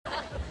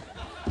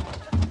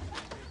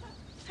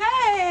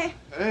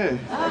Hey.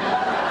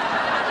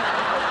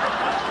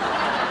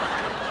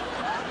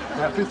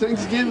 Happy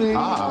Thanksgiving.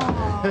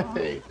 Ah,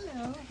 hey.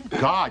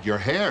 God, your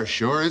hair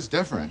sure is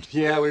different.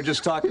 Yeah, we were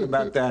just talking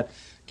about that.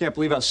 Can't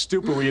believe how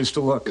stupid we used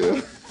to look.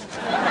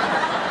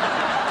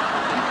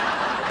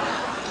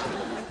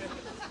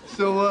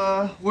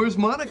 So, where's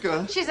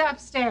Monica? She's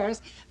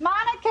upstairs.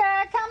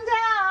 Monica, come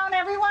down.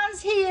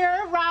 Everyone's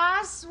here.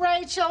 Ross,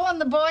 Rachel,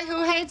 and the boy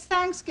who hates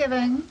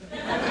Thanksgiving.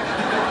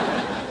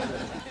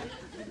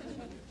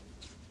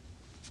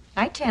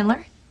 Hi,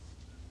 Chandler.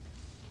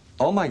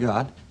 Oh, my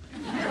God.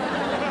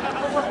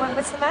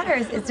 What's the matter?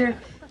 Is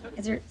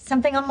there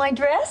something on my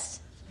dress?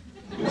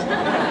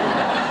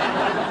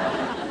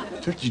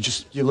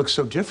 Dude, you look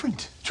so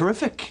different.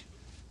 Terrific.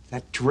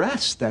 That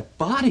dress, that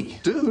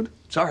body. Dude.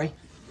 Sorry.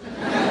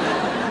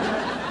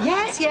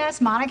 Yes,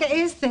 Monica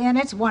is thin.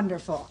 It's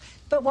wonderful.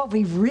 But what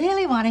we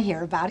really want to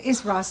hear about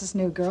is Ross's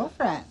new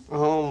girlfriend.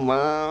 Oh,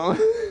 wow.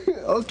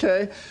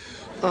 Okay.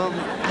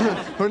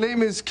 Her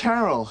name is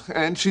Carol,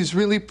 and she's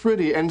really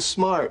pretty and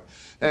smart.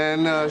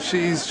 And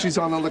she's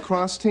on the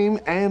lacrosse team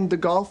and the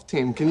golf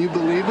team. Can you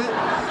believe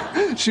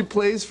it? She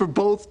plays for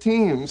both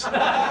teams. So,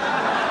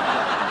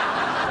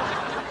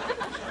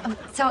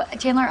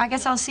 Chandler, I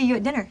guess I'll see you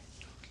at dinner.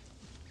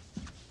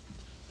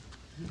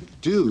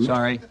 Dude.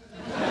 Sorry.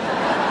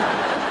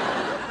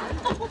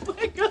 Oh,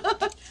 my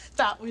God.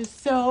 That was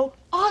so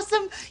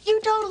awesome. You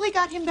totally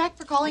got him back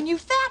for calling you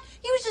fat.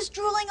 He was just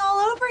drooling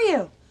all over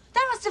you.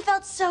 That must have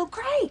felt so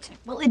great.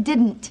 Well, it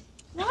didn't.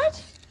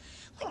 What?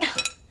 Yeah,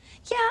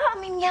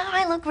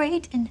 I look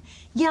great, and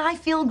yeah, I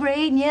feel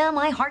great, and yeah,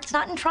 my heart's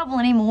not in trouble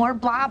anymore,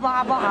 blah,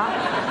 blah, blah.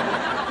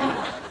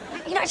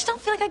 And, I just don't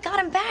feel like I got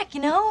him back,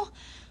 I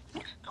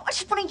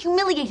just want to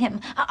humiliate him.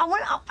 I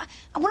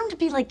want him to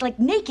be like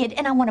naked,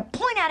 and I want to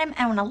point at him, and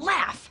I want to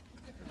laugh.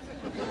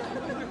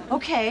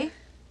 Okay,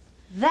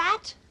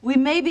 that we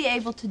may be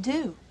able to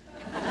do.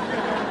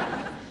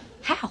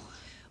 How?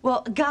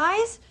 Well,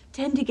 guys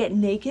tend to get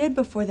naked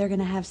before they're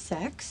gonna have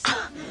sex.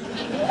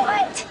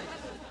 What?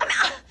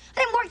 I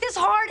didn't work this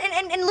hard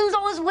and lose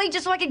all this weight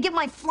just so I could give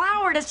my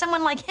flower to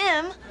someone like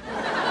him.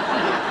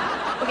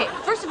 Okay,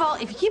 first of all,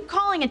 if you keep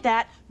calling it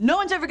that, no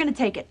one's ever gonna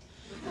take it.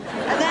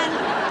 And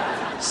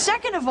then,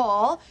 second of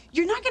all,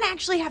 you're not gonna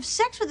actually have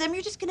sex with him,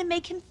 you're just gonna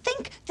make him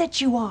think that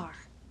you are.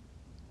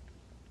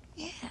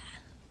 Yeah.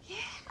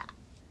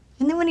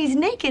 And then when he's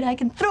naked, I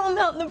can throw him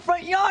out in the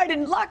front yard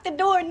and lock the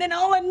door, and then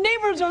all my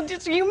neighbors will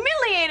just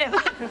humiliate him.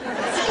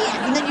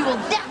 Yeah, and then you will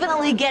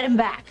definitely get him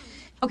back.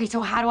 Okay,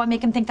 so how do I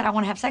make him think that I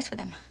want to have sex with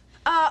him?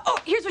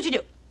 Here's what you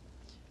do.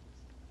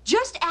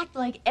 Just act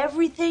like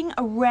everything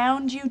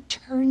around you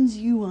turns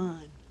you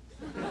on.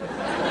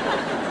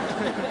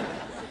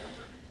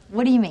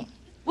 What do you mean?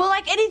 Well,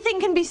 like anything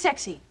can be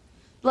sexy.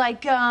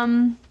 Like,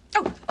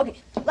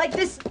 like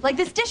this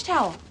dish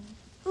towel.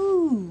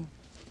 Ooh.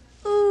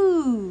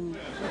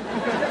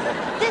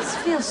 This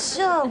feels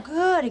so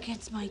good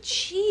against my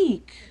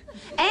cheek.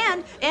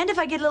 And if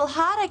I get a little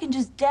hot, I can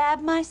just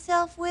dab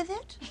myself with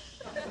it.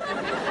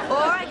 Or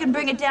I can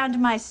bring it down to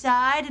my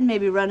side and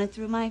maybe run it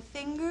through my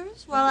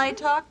fingers while I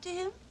talk to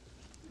him.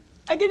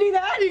 I can do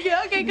that?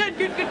 Yeah, okay, good.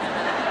 Good,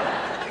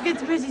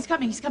 he's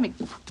coming.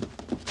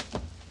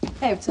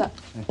 Hey, what's up?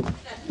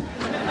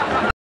 Hey.